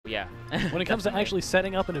Yeah. When it comes to actually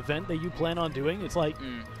setting up an event that you plan on doing, it's like,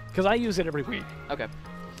 because I use it every week. Okay.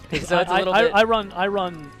 So it's a little bit. I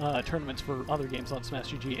run tournaments for other games on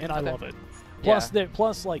Smash GG, and I love it.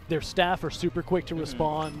 Plus, like their staff are super quick to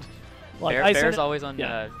respond. Like Bear's always on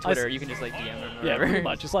Twitter. You can just like DM him. Yeah, pretty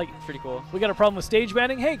much. It's like it's pretty cool. We got a problem with stage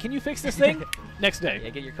banning. Hey, can you fix this thing? Next day. Yeah,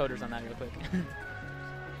 get your coders on that real quick.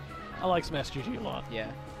 I like Smash GG a lot.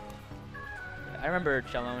 Yeah. I remember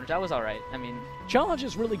Challenge. That was all right. I mean, Challenge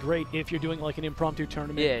is really great if you're doing like an impromptu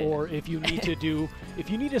tournament, or if you need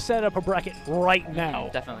to set up a bracket right now.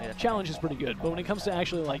 Definitely. Challenge is pretty good, but when it comes to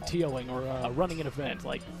actually like TOing or running an event,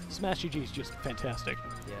 like Smash GG is just fantastic.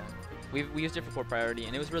 Yeah, we used it for core priority,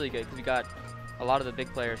 and it was really good because we got a lot of the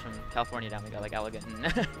big players from California down. We got like Elegant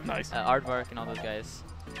and nice. Aardvark and all those guys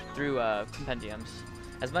through compendiums.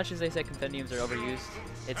 As much as they say compendiums are overused,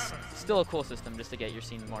 it's still a cool system just to get your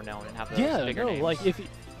scene more known and have those bigger names. Like if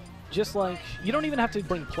just like you don't even have to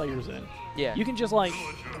bring players in. Yeah. You can just like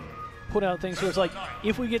put out things where it's like,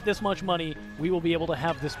 if we get this much money, we will be able to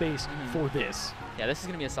have the space for this. Yeah, this is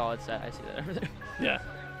gonna be a solid set. I see that over there. Yeah.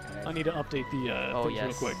 Right. I need to update the things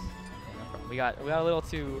real quick. We got a little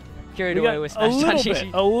too carried away with Smash.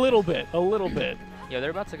 A little bit. Yeah,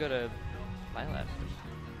 they're about to go to Lilac.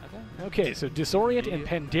 Okay, so Disorient and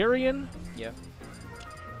Pandarian. Yeah.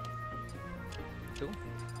 Cool.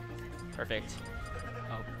 Perfect.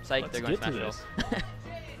 Oh, psych, they're going to Smashville.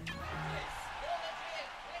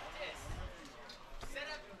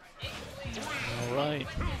 All right.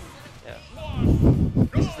 Yeah.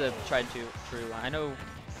 This is the tried and true one. I know.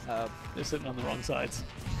 They're sitting on the wrong sides.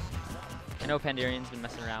 I know Pandarian's been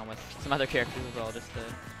messing around with some other characters as well, just to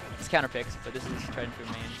counter picks, but this is tried and true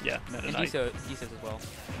main. Yeah, and Disos as well.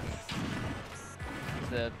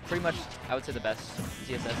 It's pretty much, I would say, the best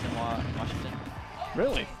ZSS in Washington.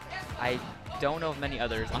 Really? I don't know of many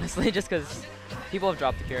others, honestly, just because people have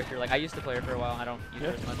dropped the character. Like, I used to play her for a while, I don't use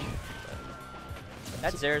her as much.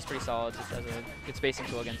 That Zera is pretty solid, just as a good spacing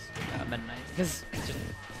tool against Meta Knight. Because it's just...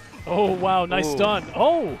 Oh, wow, nice stun.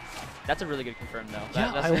 Oh! That's a really good confirm, though.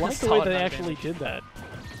 Yeah, I like the way they actually did that.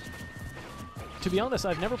 To be honest,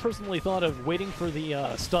 I've never personally thought of waiting for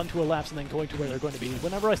the stun to elapse and then going to where they're going to be.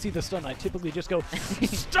 Whenever I see the stun, I typically just go,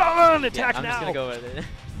 stun! Attack I'm now! just going to go with it.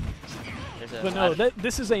 But no,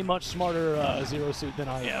 this is a much smarter Zero Suit than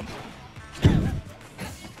I am. You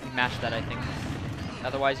mashed that, I think.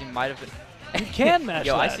 Otherwise, you might have been... You can mash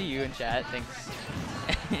Yo, that. I see you in chat. Thanks.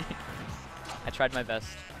 I tried my best.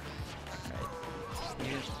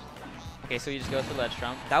 Right. Okay, so you just go for ledge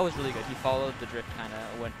trump. That was really good. He followed the drift, kind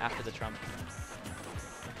of went after the trump.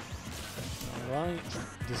 All right,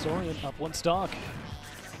 Disorient up one stock.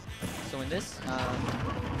 So in this,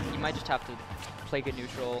 you might just have to play good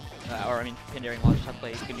neutral, or I mean, Pandarian will just have to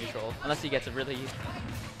play good neutral, unless he gets a really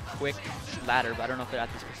quick ladder. But I don't know if at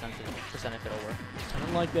this percent if it'll work. I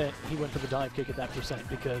don't like that he went for the dive kick at that percent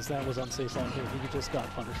because that was unsafe on him. He just got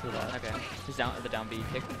punished for that. Okay, he's down the down B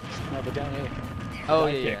kick. No, the down A. Oh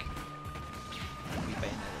yeah.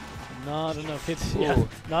 Not enough hits.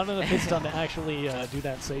 Not enough hits done to actually do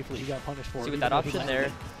that safely. He got punished for it. See, with that option there,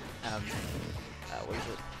 what is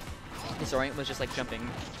it? Disorient was just like jumping,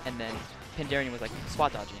 and then Pandarian was like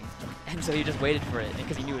spot dodging, and so he just waited for it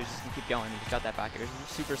because he knew it was just gonna keep going. He just got that back air.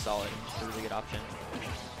 Super solid. It's a really good option.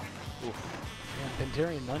 Oof. Yeah,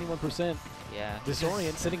 Pandarian 91%. Yeah.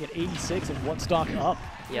 Disorient sitting at 86 and one stock up.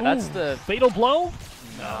 Yeah, that's the fatal blow.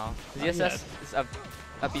 No, the ZSS is up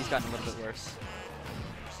B's gotten a little bit worse.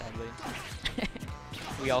 Sadly.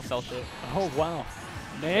 We all felt it. Oh, wow.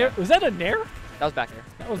 Nair? Yeah. Was that a Nair? That was back air.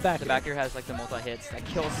 That was back air. The back air has like the multi-hits that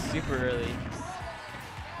kills super early.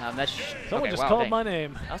 Someone just called my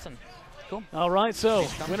name. Awesome. Cool. All right, so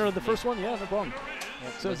winner of the first one? Yeah, no problem.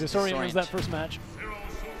 Yep, so Disorient wins that first match.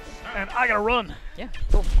 And I gotta run. Yeah,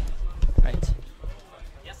 cool. Right.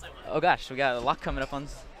 Oh gosh, we got a lot coming up on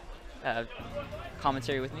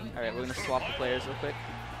commentary with me. All right, we're gonna swap the players real quick.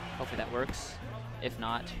 Hopefully that works. If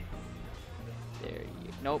not, there you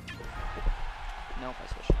go. Nope. Nope, I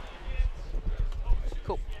switched.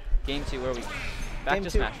 Cool. Game 2, where are we? Back to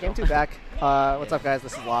Smash. Game 2 back. What's up, guys?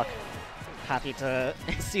 This is Locke. Happy to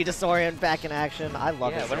see Disorient back in action. I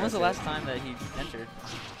love it. Yeah, when was the last time that he entered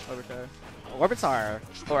Orbitar? Orbitar.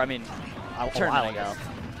 Or, I mean, a while ago.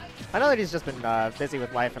 I know that he's just been busy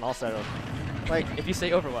with life and also, like... If you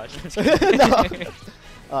say Overwatch.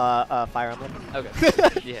 Fire Emblem. Okay.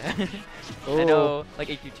 Yeah. I know, like,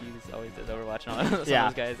 AQT always does Overwatch and all some of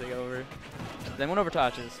those guys, they go over. Then when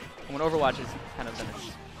Overwatch is kind of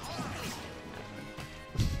finished.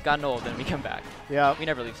 Gotten old, then we come back. Yeah. We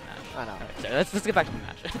never leave Smash. I know. Right, so let's get back to the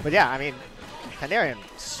match. But yeah, I mean, Pandarian,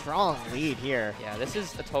 strong lead here. Yeah, this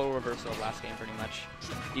is a total reversal of last game, pretty much.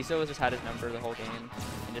 Diso has just had his number the whole game,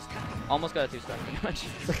 and just almost got a 2-star, pretty much.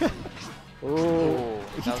 Ooh.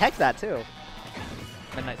 He teched that, too.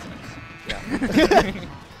 Midnight Suns. Yeah.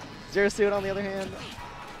 Zero Suit, on the other hand.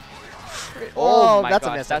 Oh my that's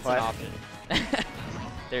gosh, a miss. that's an option.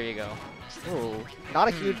 There you go. Ooh, not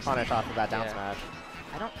a huge punish off of that down Yeah. smash.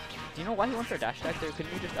 Do you know why he went for a dash attack there?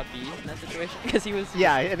 Couldn't he just up B in that situation? Because he was.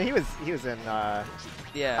 Yeah, and he was in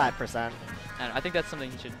Yeah. 5%. And I think that's something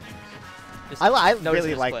he should. Just I notice in really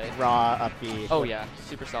his like play. raw up B. Oh yeah,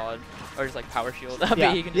 super solid. Or just like power shield up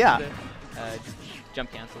Yeah, B. You can just yeah. do the,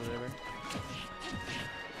 jump cancel or whatever.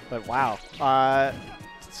 But wow,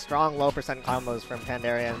 strong low percent combos from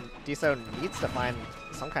Pandarian. Diso needs to find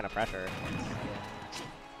some kind of pressure. Yeah.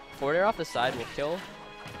 Forward air off the side will kill.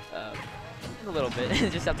 A little bit.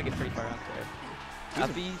 Just have to get pretty far out there.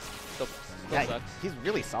 Up B still Yeah, sucks. he's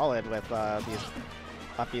really solid with these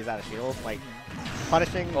up Bs out of shield. Like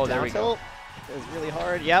punishing Oh, there down we go. tilt is really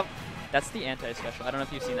hard. Yep. That's the anti-special. I don't know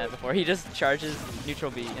if you've seen that before. He just charges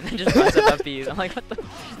neutral B and then just runs up Bs. I'm like, what the?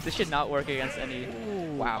 This should not work against any.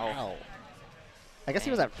 Wow. I guess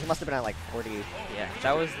he must have been at like 40. Yeah,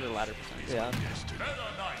 that was the latter percentage. Yeah.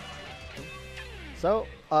 So,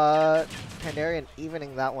 Pandarian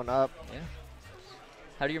evening that one up. Yeah.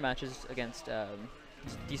 How do your matches against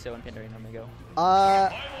Diso and Pandarian normally go?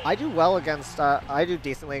 I do well against, I do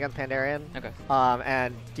decently against Pandarian. Okay.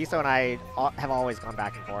 And Diso and I have always gone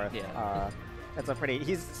back and forth. Yeah. It's a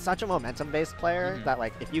he's such a momentum-based player that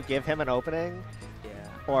like if you give him an opening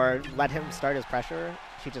or let him start his pressure,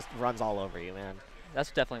 he just runs all over you, man.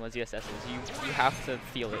 That's definitely what ZSS is. You have to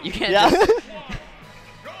feel it. You can't. Yeah.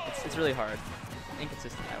 It's really hard.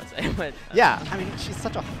 Inconsistent, I would say. But yeah, I mean she's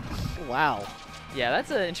such a wow. Yeah,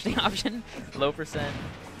 that's an interesting option. Low percent,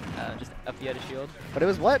 just up the edge shield. But it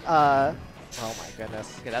was what? Oh my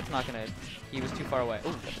goodness. Okay, that's not gonna. He was too far away.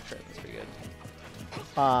 Oh, that's a trip. That's pretty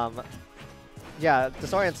good. Yeah,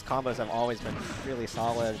 Disorient's combos have always been really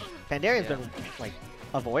solid. Pandarian's Yeah. been like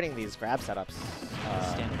avoiding these grab setups.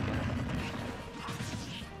 Standard again.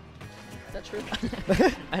 Is that true?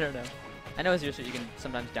 I don't know. I know as usual you can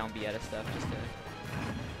sometimes down B at stuff just to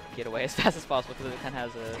get away as fast as possible because it kind of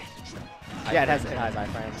has a. Yeah, it has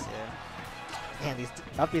iframes. Yeah. Man, these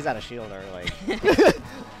up Bs out of shield are like.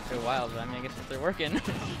 They're wild, but I mean, I guess if they're working. Trade.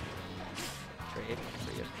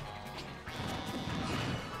 Pretty good.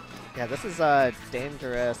 Yeah, this is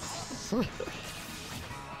dangerous.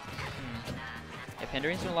 Yeah,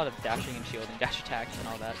 Pandarian's doing a lot of dashing and shielding, dash attacks and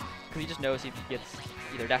all that. Because he just knows if he gets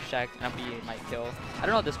either dash attack and up B, it might kill. I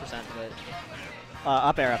don't know this percent, but.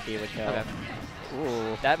 Up air up B would kill. Okay.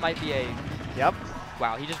 Ooh. That might be a. Yep.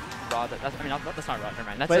 Wow, he just raw. That's not raw. Never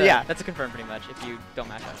mind. That's But yeah. That's a confirm pretty much if you don't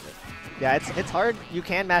mash out of it. Yeah, it's hard. You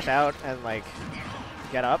can mash out and like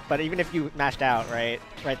get up, but even if you mashed out, right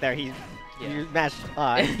there, you mash,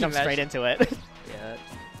 You jump mash- straight into it. Yeah.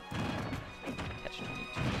 Catch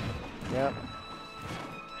 22. Yep.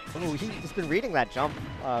 Ooh, he's been reading that jump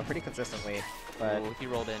pretty consistently. But Ooh, if he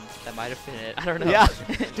rolled in, that might have been it. I don't know. yeah,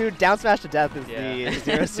 dude, down smash to death is Yeah. the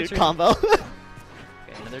zero suit True. combo.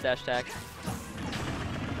 Okay, another dash attack.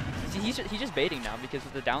 See, he's just baiting now because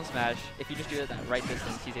with the down smash, if you just do it at that right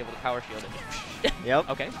distance, he's able to power shield it. Yep.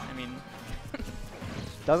 Okay, I mean,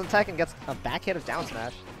 Doesn't tech and gets a back hit of down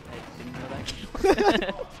smash. I didn't know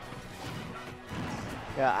that.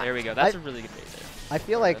 Yeah. There we go. That's a really good bait there. I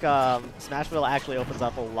feel like Smashville actually opens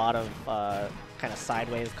up a lot of kind of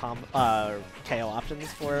sideways KO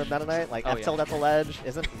options for Meta Knight. Like Oh, F tilt at the ledge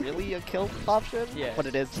isn't really a kill option, Yeah. but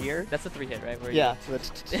it is here. That's a 3-hit, right? Where Yeah. You, it's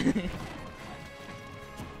pretty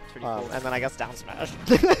cool. And then I guess down smash.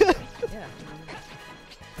 Yeah.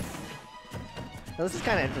 Now, this is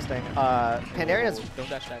kind of interesting. Pandarian is Don't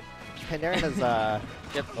dash attack. Pandarian is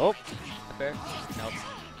Yep. oh Fair? Nope.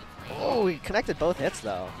 oh he connected both hits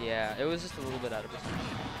though. Yeah, it was just a little bit out of his.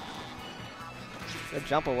 Good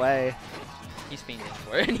jump away. He's fiending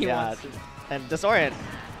for it. And he Yeah. wants to. And Disorient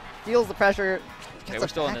feels the pressure. Okay, Gets we're a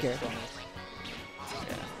still in back this. air. Still in this.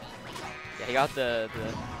 Yeah. Yeah, he got the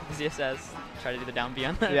ZSS. Try to do the down B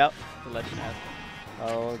on the, Yep. the ledge path.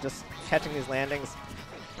 Oh, just catching these landings.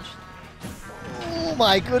 Oh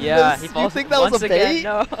my goodness! Yeah, he you falls think that was once a again. bait?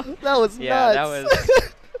 No. That was Yeah, nuts. that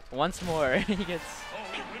was once more. He gets.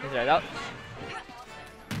 He's right out.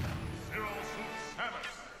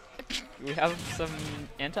 We have some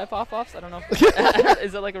anti-pop-offs. I don't know.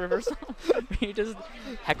 Is it like a reversal? You just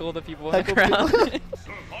heckle the people in the Heckle crowd.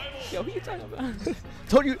 Yo, who you talking about?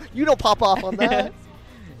 Don't you don't pop off on that.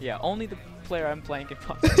 Yeah, only the player I'm playing can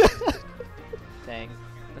pop. Dang.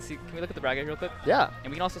 Let's see. Can we look at the bracket real quick? Yeah.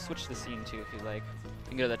 And we can also switch the scene too if you like.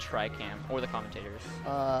 can go to the tri-cam or the commentators.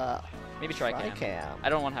 Maybe tri-cam. Tri-cam. I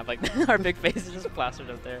don't want to have like our big faces just plastered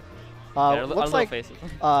up there. Looks like faces.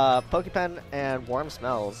 Pokepen and Warm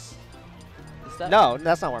Smells. Is that No,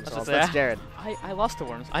 that's not Warm That's Smells. what's That's there. Jared. I lost to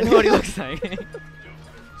Worms. I know what he looks like.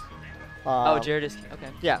 Oh, Jared is okay.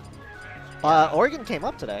 Yeah. Oregon came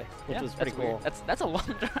up today, which Yeah, was pretty that's weird. cool. That's a long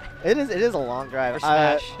drive. It is a long drive. Or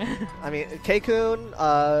Smash. I mean, K-Kun,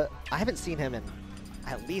 I haven't seen him in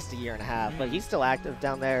at least a year and a half, but he's still active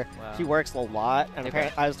down there. Wow. He works a lot, and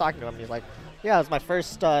apparently, I was talking to him, and he's like, yeah, it was my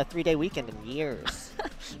first 3-day weekend in years.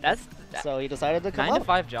 So he decided to come 9 up. to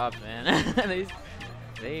 5 jobs, man.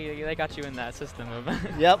 they got you in that system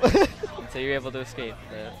of Yep. until you're able to escape.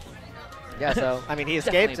 Yeah, so, I mean, he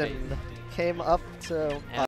Definitely escaped and came up to